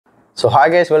So hi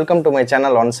guys, welcome to my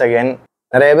channel once again.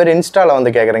 நிறைய பேர் இன்ஸ்டால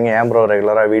வந்து கேக்குறீங்க ஏன் ப்ரோ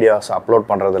ரெகுலரா வீடியோஸ் அப்லோட்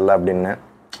பண்றது இல்ல அப்படினு.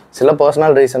 சில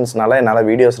பர்சனல் ரீசன்ஸ்னால என்னால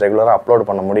வீடியோஸ் ரெகுலரா அப்லோட்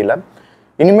பண்ண முடியல.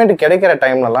 இனிமேட்டு கிடைக்கிற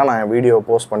டைம்லலாம் நான் வீடியோ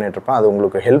போஸ்ட் பண்ணிட்டு இருப்பேன். அது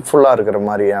உங்களுக்கு ஹெல்ப்ஃபுல்லா இருக்கிற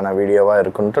மாதிரியான வீடியோவா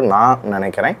இருக்கும்னு நான்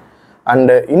நினைக்கிறேன்.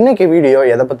 அண்ட் இன்னைக்கு வீடியோ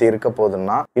எதை பத்தி இருக்க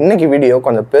போகுதுன்னா, இன்னைக்கு வீடியோ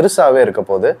கொஞ்சம் பெருசாவே இருக்க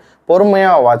போகுது.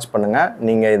 பொறுமையா வாட்ச் பண்ணுங்க.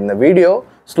 நீங்க இந்த வீடியோ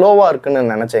ஸ்லோவா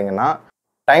இருக்குன்னு நினைச்சீங்கன்னா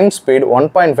டைம் ஸ்பீட்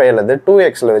 1.5 அல்லது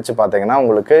 2x வச்சு பார்த்தீங்கன்னா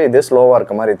உங்களுக்கு இது ஸ்லோவாக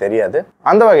இருக்க மாதிரி தெரியாது.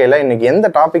 அந்த வகையில் இன்னைக்கு எந்த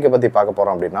டாப்பிக்கை பற்றி பார்க்க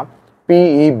போகிறோம் அப்படின்னா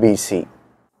PEBC.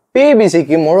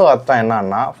 PEBCக்கு முழு அர்த்தம்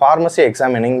என்னன்னா pharmacy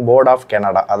examining board of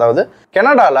Canada. அதாவது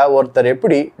கனடாவில் ஒருத்தர்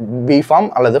எப்படி B.Pharm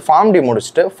அல்லது Pharm D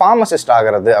முடிச்சுட்டு ஃபார்மசிஸ்ட்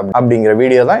ஆகிறது அப்படிங்கிற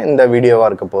வீடியோ தான் இந்த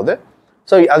வீடியோவாக இருக்க போகுது.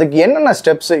 ஸோ அதுக்கு என்னென்ன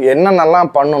ஸ்டெப்ஸ், என்னென்னலாம்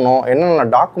பண்ணணும், என்னென்ன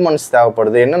டாக்குமெண்ட்ஸ்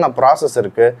தேவைப்படுது, என்னென்ன ப்ராசஸ்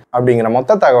இருக்குது அப்படிங்கிற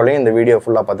மொத்த தகவலையும் இந்த வீடியோ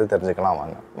ஃபுல்லாக பார்த்து தெரிஞ்சுக்கலாம்.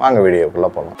 வாங்க வீடியோக்குள்ளே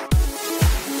போகலாம்.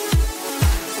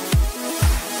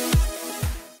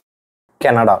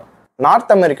 Canada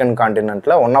north American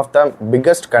கான்டினென்ட்டில் one of the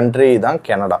biggest country தான்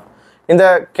கனடா. இந்த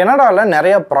கனடாவில்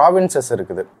நிறைய ப்ராவின்சஸ்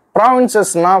இருக்குது.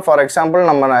 ப்ராவின்சஸ்னால் ஃபார் எக்ஸாம்பிள்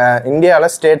நம்ம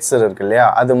இந்தியாவில் ஸ்டேட்ஸ் இருக்கு இல்லையா,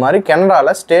 அது மாதிரி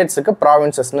கனடாவில் ஸ்டேட்ஸுக்கு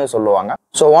ப்ராவின்சஸ்ன்னு சொல்லுவாங்க.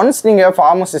 ஸோ ஒன்ஸ் நீங்கள்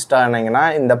ஃபார்மசிஸ்ட் ஆனீங்கன்னா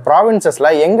இந்த ப்ராவின்சஸில்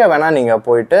எங்கே வேணால் நீங்கள்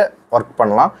போயிட்டு ஒர்க்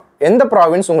பண்ணலாம். எந்த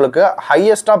ப்ராவின்ஸ் உங்களுக்கு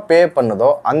ஹையஸ்ட்டாக பே பண்ணுதோ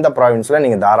அந்த ப்ராவின்ஸில்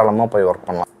நீங்கள் தாராளமாக போய் ஒர்க்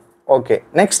பண்ணலாம். Okay,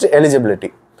 next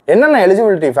eligibility. என்னென்ன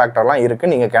எலிஜிபிலிட்டி ஃபேக்டர்லாம்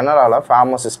இருக்குது நீங்கள் கனடாவில்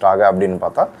ஃபார்மசிஸ்ட் ஆக அப்படின்னு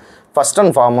பார்த்தா, ஃபர்ஸ்ட்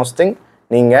அண்ட் ஃபார்மோஸ்ட் திங்,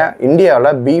 நீங்கள்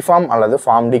இந்தியாவில் B.Pharm அல்லது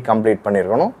Pharm D கம்ப்ளீட்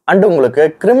பண்ணியிருக்கணும். அண்ட் உங்களுக்கு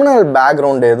கிரிமினல்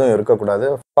பேக்ரவுண்ட் எதுவும் இருக்கக்கூடாது.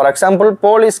 ஃபார் எக்ஸாம்பிள்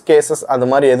போலீஸ் கேசஸ் அது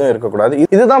மாதிரி எதுவும் இருக்கக்கூடாது.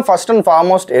 இதுதான் ஃபர்ஸ்ட் அண்ட்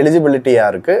ஃபார்மோஸ்ட்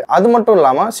எலிஜிபிலிட்டியாக இருக்குது. அது மட்டும்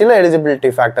இல்லாமல் சில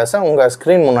எலிஜிபிலிட்டி ஃபேக்டர்ஸை உங்கள்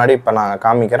ஸ்க்ரீன் முன்னாடி இப்போ நான்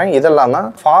காமிக்கிறேன். இதெல்லாம் தான்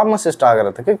ஃபார்மசிஸ்ட்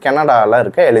ஆகிறதுக்கு கனடாவில்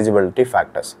இருக்க எலிஜிபிலிட்டி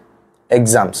ஃபேக்டர்ஸ்.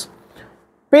 எக்ஸாம்ஸ்.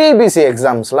 PEBC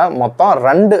எக்ஸாம்ஸில் மொத்தம்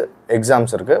 2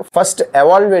 எக்ஸாம்ஸ் இருக்குது. First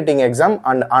எவால்வேட்டிங் exam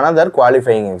and another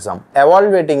qualifying exam.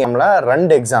 எவால்வேட்டிங்கில்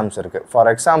 2 exams இருக்குது. ஃபார்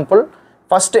எக்ஸாம்பிள்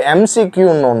ஃபர்ஸ்ட்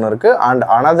MCQன்னு ஒன்று இருக்குது அண்ட்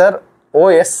அனதர்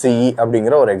OSCE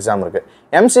அப்படிங்கிற ஒரு எக்ஸாம் இருக்குது.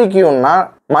 MCQன்னா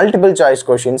multiple choice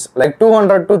questions, like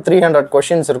 200 to 300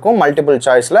 questions இருக்கும் மல்டிபிள்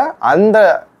சாய்ஸில். அந்த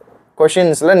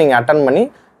கொஷின்ஸில் நீங்கள் அட்டன் பண்ணி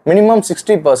மினிமம்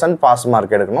 60% பாஸ்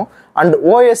மார்க் எடுக்கணும். அண்ட்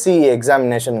OSCE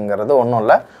எக்ஸாமினேஷனுங்கிறது ஒன்றும்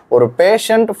இல்லை, ஒரு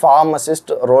பேஷண்ட்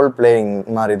ஃபார்மசிஸ்ட் ரோல் பிளேயிங்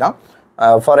மாதிரி தான்.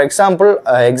 ஃபார் எக்ஸாம்பிள்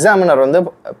எக்ஸாமினர் வந்து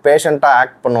பேஷண்ட்டாக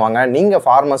ஆக்ட் பண்ணுவாங்க. நீங்கள்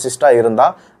ஃபார்மசிஸ்ட்டாக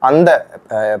இருந்தால் அந்த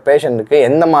பேஷண்ட்டுக்கு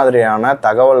எந்த மாதிரியான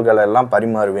தகவல்கள் எல்லாம்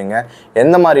பரிமாறுவீங்க,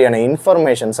 எந்த மாதிரியான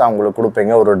இன்ஃபர்மேஷன்ஸை அவங்களுக்கு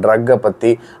கொடுப்பீங்க, ஒரு ட்ரக்கை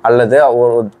பற்றி அல்லது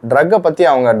ஒரு ட்ரக்கை பற்றி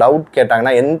அவங்க டவுட்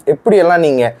கேட்டாங்கன்னா எப்படியெல்லாம்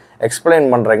நீங்கள்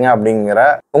எக்ஸ்பிளைன் பண்ணுறீங்க அப்படிங்கிற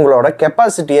உங்களோட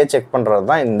கெப்பாசிட்டியை செக் பண்ணுறது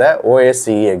தான் இந்த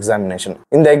OSCE எக்ஸாமினேஷன்.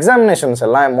 இந்த எக்ஸாமினேஷன்ஸ்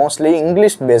எல்லாம் மோஸ்ட்லி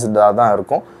இங்கிலீஷ் பேஸ்டாக தான்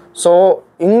இருக்கும். ஸோ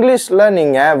இங்கிலீஷில்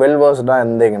நீங்கள் வெல்வர்ஸ்டாக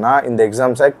இருந்தீங்கன்னா இந்த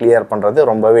எக்ஸாம்ஸை கிளியர் பண்ணுறது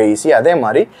ரொம்பவே ஈஸி. அதே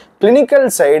மாதிரி கிளினிக்கல்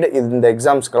சைடு இந்த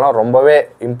எக்ஸாம்ஸ்க்கெல்லாம் ரொம்பவே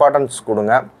இம்பார்ட்டன்ஸ்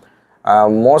கொடுங்க.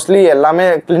 மோஸ்ட்லி எல்லாமே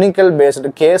clinical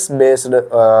based, case based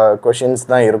questions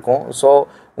தான் இருக்கும். ஸோ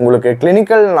உங்களுக்கு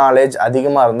கிளினிக்கல் நாலேஜ்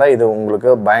அதிகமாக இருந்தால் இது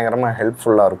உங்களுக்கு பயங்கரமாக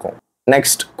ஹெல்ப்ஃபுல்லாக இருக்கும்.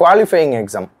 Next qualifying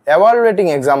exam.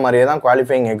 எவால்வேட்டிங் எக்ஸாம் மாதிரியே தான்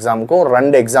குவாலிஃபையிங் எக்ஸாமுக்கும்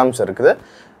 2 எக்ஸாம்ஸ் இருக்குது.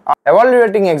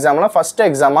 எவால்வேட்டிங் எக்ஸாமில் ஃபர்ஸ்ட்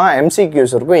எக்ஸாமாக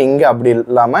MCQs இருக்கும். இங்கே அப்படி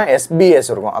இல்லாமல் SBS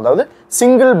இருக்கும். அதாவது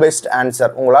சிங்கிள் பெஸ்ட்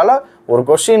ஆன்சர். உங்களால் ஒரு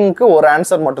கொஷினுக்கு ஒரு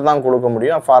ஆன்சர் மட்டும் தான் கொடுக்க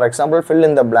முடியும். For example fill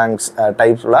in the blanks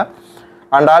டைப்ஸில்.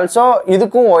 And also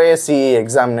இதுக்கும் OSCE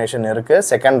எக்ஸாமினேஷன் இருக்குது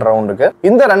செகண்ட் ரவுண்டுக்கு.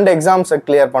 இந்த 2 எக்ஸாம்ஸை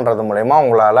கிளியர் பண்ணுறது மூலயமா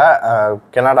உங்களால்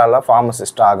கனடாவில்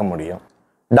ஃபார்மசிஸ்ட் ஆக முடியும்.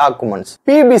 டாக்குமெண்ட்ஸ்.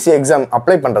 PEBC எக்ஸாம்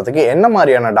அப்ளை பண்ணுறதுக்கு என்ன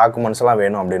மாதிரியான டாக்குமெண்ட்ஸ்லாம்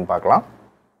வேணும் அப்படின்னு பார்க்கலாம்.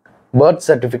 Birth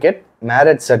certificate,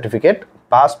 marriage certificate,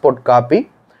 passport copy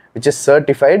which is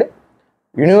certified,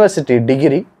 university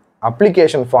degree,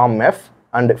 application form F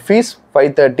and fees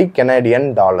 $530 Canadian.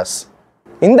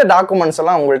 இந்த டாக்குமெண்ட்ஸ்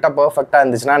எல்லாம் உங்கள்கிட்ட பர்ஃபெக்டாக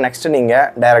இருந்துச்சுன்னா நெக்ஸ்ட் நீங்கள்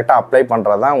டைரெக்டாக அப்ளை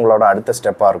பண்ணுறது தான் உங்களோட அடுத்த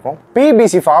ஸ்டெப்பாக இருக்கும்.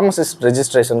 PEBC ஃபார்மசிஸ்ட்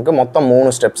ரெஜிஸ்ட்ரேஷனுக்கு மொத்தம்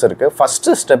 3 ஸ்டெப்ஸ் இருக்குது.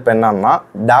 ஃபஸ்ட்டு ஸ்டெப் என்னன்னா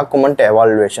டாக்குமெண்ட்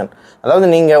எவால்வேஷன். அதாவது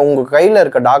நீங்கள் உங்கள் கையில்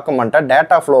இருக்க டாக்குமெண்ட்டை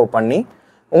டேட்டா ஃப்ளோ பண்ணி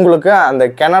உங்களுக்கு அந்த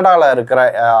கனடாவில் இருக்கிற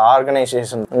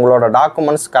ஆர்கனைசேஷன் உங்களோட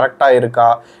டாக்குமெண்ட்ஸ் கரெக்டாக இருக்கா,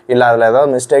 இல்லை அதில்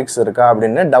ஏதாவது மிஸ்டேக்ஸ் இருக்கா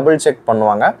அப்படின்னு டபுள் செக்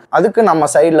பண்ணுவாங்க. அதுக்கு நம்ம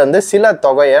சைட்லேருந்து சில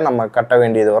தொகையை நம்ம கட்ட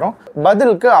வேண்டியது வரும்.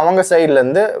 பதிலுக்கு அவங்க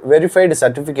சைட்லேருந்து வெரிஃபைடு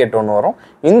சர்டிஃபிகேட் ஒன்று வரும்.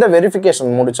 இந்த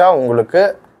வெரிஃபிகேஷன் முடித்தா உங்களுக்கு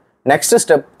நெக்ஸ்ட்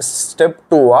ஸ்டெப்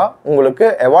 2 உங்களுக்கு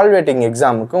எவால்வேட்டிங்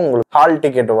எக்ஸாமுக்கு உங்களுக்கு ஹால்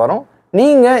டிக்கெட் வரும்.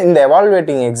 நீங்கள் இந்த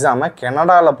எவால்வேட்டிங் எக்ஸாமை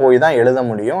கனடாவில் போய் தான் எழுத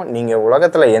முடியும். நீங்கள்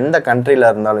உலகத்தில் எந்த கண்ட்ரியில்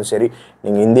இருந்தாலும் சரி,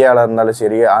 நீங்கள் இந்தியாவில் இருந்தாலும்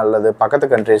சரி அல்லது பக்கத்து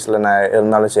கண்ட்ரீஸில்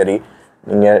இருந்தாலும் சரி,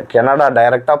 நீங்கள் கனடா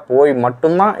டைரெக்டாக போய்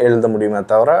மட்டும்தான் எழுத முடியுமே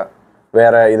தவிர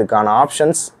வேறு இதுக்கான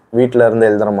ஆப்ஷன்ஸ் வீட்டில் இருந்து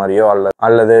எழுதுகிற மாதிரியோ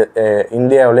அல்லது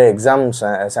இந்தியாவிலே எக்ஸாம்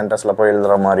சென்டர்ஸில் போய்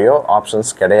எழுதுகிற மாதிரியோ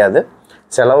ஆப்ஷன்ஸ் கிடையாது.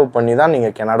 செலவு பண்ணி தான்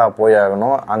நீங்கள் கனடா போய்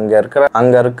ஆகணும்.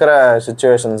 அங்கே இருக்கிற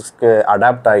சுச்சுவேஷன்ஸ்க்கு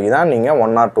அடாப்ட் ஆகி தான் நீங்கள்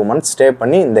 1 or 2 months ஸ்டே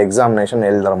பண்ணி இந்த எக்ஸாமினேஷன்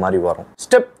எழுதுகிற மாதிரி வரும்.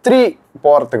 ஸ்டெப் 3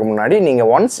 போகிறதுக்கு முன்னாடி நீங்கள்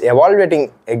ஒன்ஸ் எவால்வேட்டிங்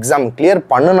எக்ஸாம் கிளியர்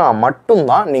பண்ணுனா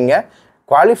மட்டும்தான் நீங்கள்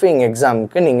குவாலிஃபையிங்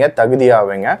எக்ஸாமுக்கு நீங்கள்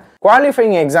தகுதியாவீங்க.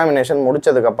 குவாலிஃபையிங் எக்ஸாமினேஷன்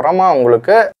முடிச்சதுக்கப்புறமா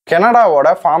உங்களுக்கு கனடாவோட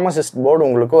ஃபார்மசிஸ்ட் போர்டு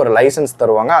உங்களுக்கு ஒரு லைசன்ஸ்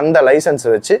தருவாங்க. அந்த லைசன்ஸ்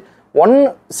வச்சு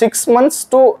 6 months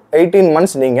to 18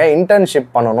 months நீங்கள் இன்டர்ன்ஷிப்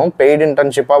பண்ணணும். பெய்டு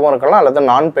இன்டர்ன்ஷிப்பாகவும் இருக்கலாம் அல்லது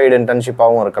நான் பெய்டு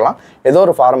இன்டர்ன்ஷிப்பாகவும் இருக்கலாம். ஏதோ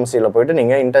ஒரு ஃபார்மசியில் போயிட்டு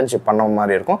நீங்கள் இன்டர்ன்ஷிப் பண்ண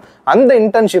மாதிரி இருக்கும். அந்த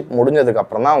இன்டர்ன்ஷிப்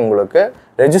முடிஞ்சதுக்கப்புறம் தான் உங்களுக்கு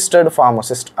ரெஜிஸ்டர்டு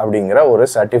ஃபார்மசிஸ்ட் அப்படிங்கிற ஒரு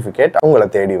சர்டிஃபிகேட் உங்களை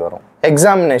தேடி வரும்.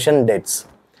 Examination dates.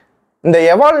 இந்த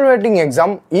எவால்வேட்டிங்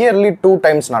எக்ஸாம் இயர்லி 2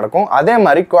 times நடக்கும். அதே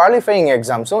மாதிரி குவாலிஃபையிங்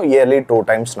எக்ஸாம்ஸும் இயர்லி 2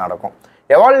 times நடக்கும்.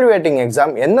 எவால்வேட்டிங்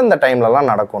எக்ஸாம் எந்தெந்த டைம்லலாம்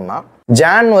நடக்கும்னா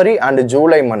ஜான்வரி அண்ட்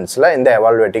ஜூலை மந்த்ஸில் இந்த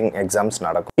எவால்வேட்டிங் எக்ஸாம்ஸ்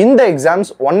நடக்கும். இந்த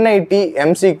எக்ஸாம்ஸ் 180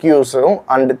 MCQஸும்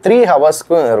அண்ட் 3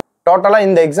 hours-க்கும் இருக்கும். டோட்டலாக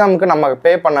இந்த எக்ஸாமுக்கு நம்ம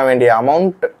பே பண்ண வேண்டிய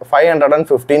அமௌண்ட்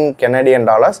 $515 Canadian.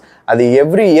 அது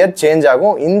எவ்ரி இயர் சேஞ்ச்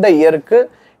ஆகும். இந்த இயருக்கு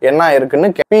என்ன இருக்குன்னு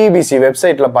PEBC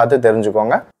வெப்சைட்டில் பார்த்து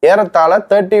தெரிஞ்சுக்கோங்க. ஏறத்தாழ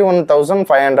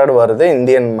 31,500 வருது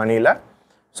இந்தியன் மணியில்.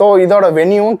 ஸோ இதோட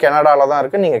வென்யூவும் கனடாவில் தான்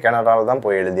இருக்குது. நீங்கள் கனடாவில் தான்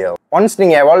போய் எழுதியாகும். ஒன்ஸ்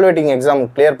நீங்கள் எவால்வேட்டிங் எக்ஸாம்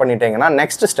கிளியர் பண்ணிட்டீங்கன்னா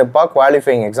நெக்ஸ்ட் ஸ்டெப்பாக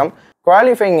குவாலிஃபையிங் எக்ஸாம்.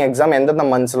 குவாலிஃபையிங் எக்ஸாம் எந்தெந்த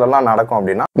மந்த்ஸ்லாம் நடக்கும்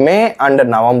அப்படின்னா மே அண்ட்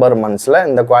நவம்பர் மந்த்ஸில்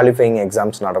இந்த குவாலிஃபையிங்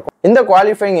எக்ஸாம்ஸ் நடக்கும். இந்த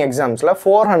qualifying எக்ஸாம்ஸில்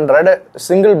 400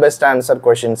 single best answer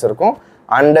questions இருக்கும்.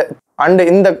 அண்ட்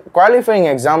இந்த குவாலிஃபையிங்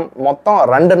எக்ஸாம் மொத்தம்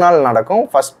 2 நாள் நடக்கும்.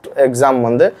 ஃபர்ஸ்ட் எக்ஸாம்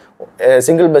வந்து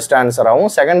சிங்கிள் பெஸ்ட்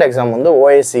ஆன்சராகவும், செகண்ட் எக்ஸாம் வந்து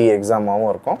OSCE எக்ஸாமாகவும்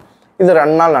இருக்கும். இது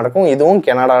 2 நாள் நடக்கும். இதுவும்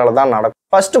கனடாவில் தான் நடக்கும்.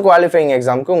 ஃபர்ஸ்ட் குவாலிஃபையிங்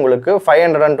எக்ஸாமுக்கு உங்களுக்கு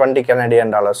 $520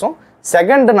 Canadian.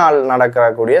 செகண்ட் நாள்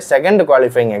நடக்கக்கூடிய செகண்ட்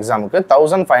குவாலிஃபையிங் எக்ஸாமுக்கு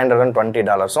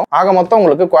 $1,520. ஆக மொத்தம்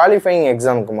உங்களுக்கு குவாலிஃபையிங்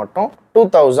எக்ஸாமுக்கு மட்டும்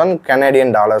 $2,000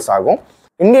 Canadian ஆகும்.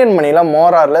 இந்தியன் மணியில்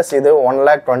மோரார்லெஸ் இது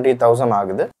 1,20,000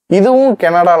 ஆகுது. இதுவும்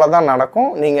கனடாவில் தான் நடக்கும்.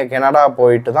 நீங்கள் கனடா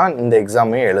போயிட்டு தான் இந்த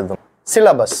எக்ஸாமையும் எழுதணும்.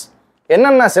 சிலபஸ்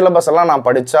என்னென்ன சிலபஸ் எல்லாம் நான்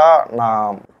படித்தா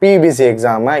நான் PEBC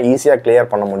எக்ஸாமை ஈஸியாக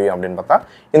கிளியர் பண்ண முடியும் அப்படின்னு பார்த்தா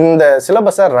இந்த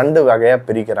சிலபஸை 2 வகையாக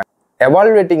பிரிக்கிறேன்.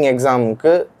 எவால்வேட்டிங்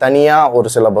எக்ஸாமுக்கு தனியாக ஒரு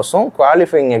சிலபஸும்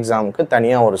குவாலிஃபையிங் எக்ஸாமுக்கு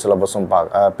தனியாக ஒரு சிலபஸும்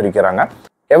பிரிக்கிறாங்க.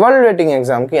 எவால்வேட்டிங்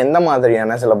எக்ஸாமுக்கு எந்த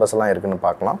மாதிரியான சிலபஸ்லாம் இருக்குன்னு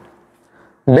பார்க்கலாம்.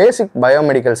 பேசிக்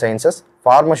biomedical sciences,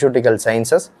 pharmaceutical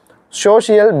sciences,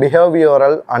 social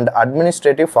behavioural and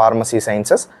administrative pharmacy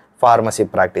sciences, pharmacy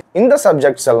practice. இந்த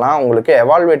சப்ஜெக்ட்ஸ் எல்லாம் உங்களுக்கு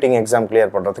எவால்வேட்டிங் எக்ஸாம்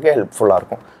கிளியர் பண்ணுறதுக்கு ஹெல்ப்ஃபுல்லாக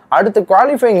இருக்கும். அடுத்து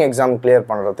குவாலிஃபையிங் எக்ஸாம் கிளியர்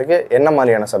பண்ணுறதுக்கு என்ன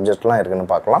மாதிரியான சப்ஜெக்ட்லாம்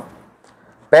இருக்குன்னு பார்க்கலாம்.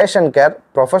 Patient care,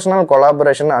 professional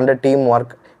collaboration and team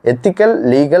work, ethical,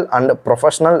 legal and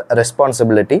professional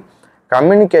responsibility,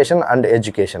 communication and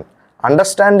education,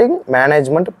 understanding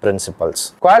management principles.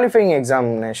 Qualifying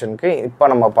எக்ஸாமினேஷனுக்கு இப்போ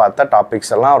நம்ம பார்த்த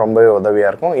டாபிக்ஸ் எல்லாம் ரொம்பவே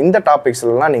உதவியாக இருக்கும். இந்த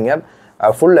டாபிக்ஸ்லாம் நீங்கள்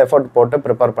ஃபுல் எஃபர்ட் போட்டு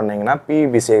ப்ரிப்பேர் பண்ணிங்கன்னா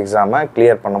PEBC எக்ஸாமை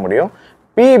கிளியர் பண்ண முடியும்.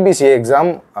 PEBC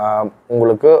எக்ஸாம்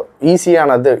உங்களுக்கு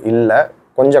ஈஸியானது இல்லை,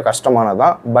 கொஞ்சம்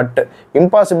கஷ்டமானதான். பட்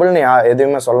இம்பாசிபிள்னு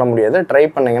எதுவுமே சொல்ல முடியாது. ட்ரை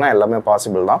பண்ணிங்கன்னா எல்லாமே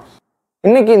பாசிபிள் தான்.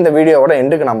 இன்றைக்கி இந்த வீடியோவோட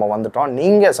எண்டுக்கு நம்ம வந்துட்டோம்.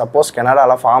 நீங்கள் சப்போஸ்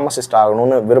கனடாவில் ஃபார்மசிஸ்ட்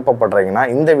ஆகணும்னு விருப்பப்படுறீங்கன்னா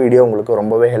இந்த வீடியோ உங்களுக்கு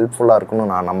ரொம்பவே ஹெல்ப்ஃபுல்லாக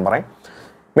இருக்குன்னு நான் நம்புகிறேன்.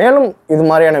 மேலும் இது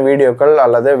மாதிரியான வீடியோக்கள்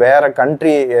அல்லது வேறு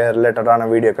கண்ட்ரி ரிலேட்டடான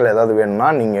வீடியோக்கள் ஏதாவது வேணும்னா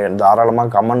நீங்கள்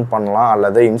தாராளமாக கமெண்ட் பண்ணலாம்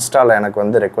அல்லது இன்ஸ்டாவில் எனக்கு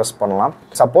வந்து ரெக்வஸ்ட் பண்ணலாம்.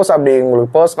 சப்போஸ் அப்படி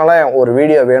உங்களுக்கு பர்சனலாக ஒரு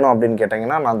வீடியோ வேணும் அப்படின்னு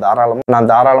கேட்டிங்கன்னா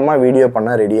நான் தாராளமாக வீடியோ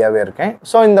பண்ண ரெடியாகவே இருக்கேன்.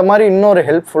 ஸோ இந்த மாதிரி இன்னொரு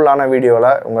ஹெல்ப்ஃபுல்லான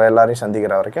வீடியோவில் உங்கள் எல்லாரையும்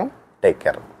சந்திக்கிற வரைக்கும் டேக்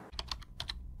கேர்.